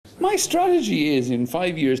My strategy is, in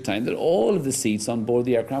 5 years' time, that all of the seats on board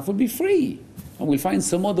the aircraft will be free. And we'll find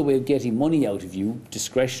some other way of getting money out of you,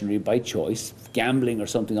 discretionary, by choice, gambling or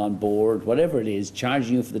something on board, whatever it is,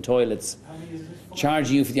 charging you for the toilets,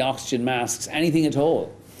 charging you for the oxygen masks, anything at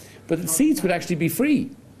all. But the seats would actually be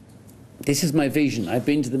free. This is my vision. I've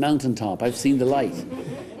been to the mountaintop. I've seen the light.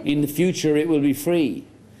 In the future, it will be free.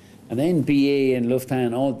 And then BA and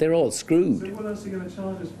Lufthansa, they're all screwed. So what else are you going to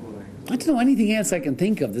charge us for then? I don't know anything else I can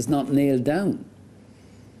think of that's not nailed down.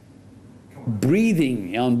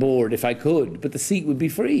 Breathing on board if I could, but the seat would be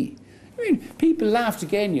free. I mean, people laughed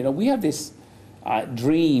again, you know. We have this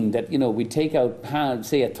dream that, you know, we take out,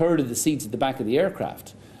 say, a third of the seats at the back of the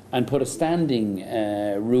aircraft and put a standing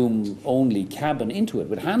room only cabin into it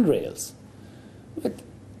with handrails. But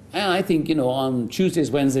I think, you know, on Tuesdays,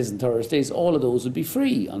 Wednesdays and Thursdays, all of those would be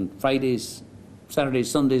free. On Fridays, Saturdays,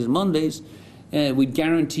 Sundays and Mondays, we'd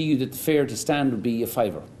guarantee you that the fare to stand would be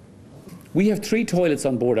 $5. We have 3 toilets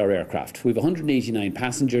on board our aircraft. We have 189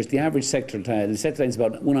 passengers. The average sector time is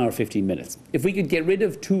about 1 hour 15 minutes. If we could get rid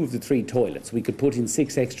of 2 of the 3 toilets, we could put in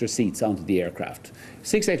 6 extra seats onto the aircraft.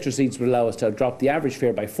 6 extra seats would allow us to drop the average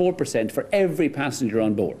fare by 4% for every passenger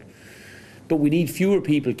on board. But we need fewer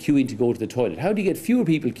people queuing to go to the toilet. How do you get fewer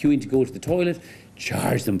people queuing to go to the toilet?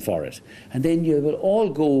 Charge them for it. And then you will all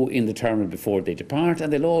go in the terminal before they depart,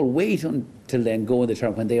 and they'll all wait until then go in the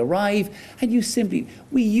terminal when they arrive. And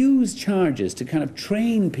we use charges to kind of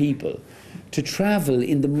train people to travel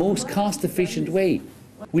in the most cost-efficient way.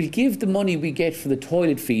 We give the money we get for the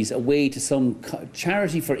toilet fees away to some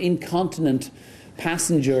charity for incontinent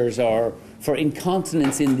passengers or for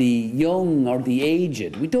incontinence in the young or the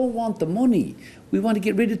aged. We don't want the money. We want to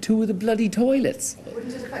get rid of 2 of the bloody toilets.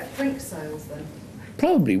 Wouldn't it affect drink sales then?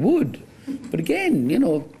 Probably would. But again, you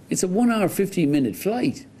know, it's a 1 hour 15-minute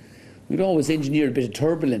flight. We'd always engineer a bit of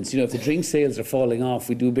turbulence. You know, if the drink sales are falling off,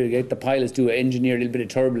 we do a bit of, get the pilots to engineer a little bit of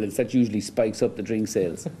turbulence. That usually spikes up the drink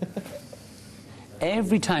sales.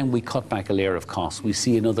 Every time we cut back a layer of costs, we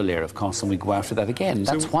see another layer of costs and we go after that again.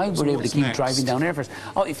 That's why we're able to keep driving down airfares.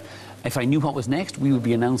 Oh, if I knew what was next, we would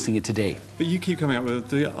be announcing it today. But you keep coming up with,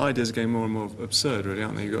 the ideas are getting more and more absurd, really,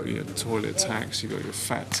 aren't they? You've got your toilet tax, you've got your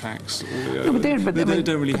fat tax. No, but they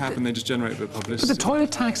don't really happen, they just generate a bit of publicity. But the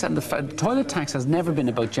toilet tax and the toilet tax has never been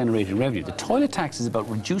about generating revenue. The toilet tax is about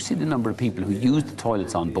reducing the number of people who use the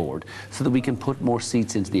toilets on board so that we can put more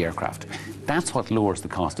seats into the aircraft. That's what lowers the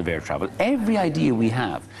cost of air travel. Every idea we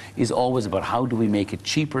have is always about how do we make it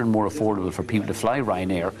cheaper and more affordable for people to fly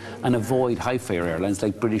Ryanair and avoid high-fare airlines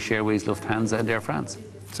like British Airways, Lufthansa and Air France.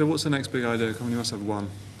 So what's the next big idea? Come on, you must have one.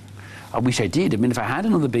 I wish I did. I mean, if I had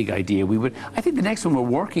another big idea, we would. I think the next one we're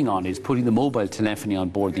working on is putting the mobile telephony on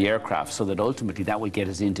board the aircraft so that ultimately that will get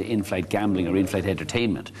us into in-flight gambling or in-flight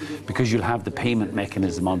entertainment, because you'll have the payment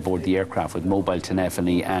mechanism on board the aircraft with mobile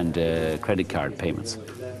telephony and credit card payments.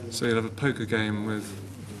 So you'll have a poker game with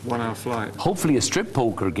 1 hour flight? Hopefully a strip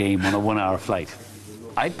poker game on a 1 hour flight.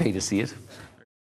 I'd pay to see it.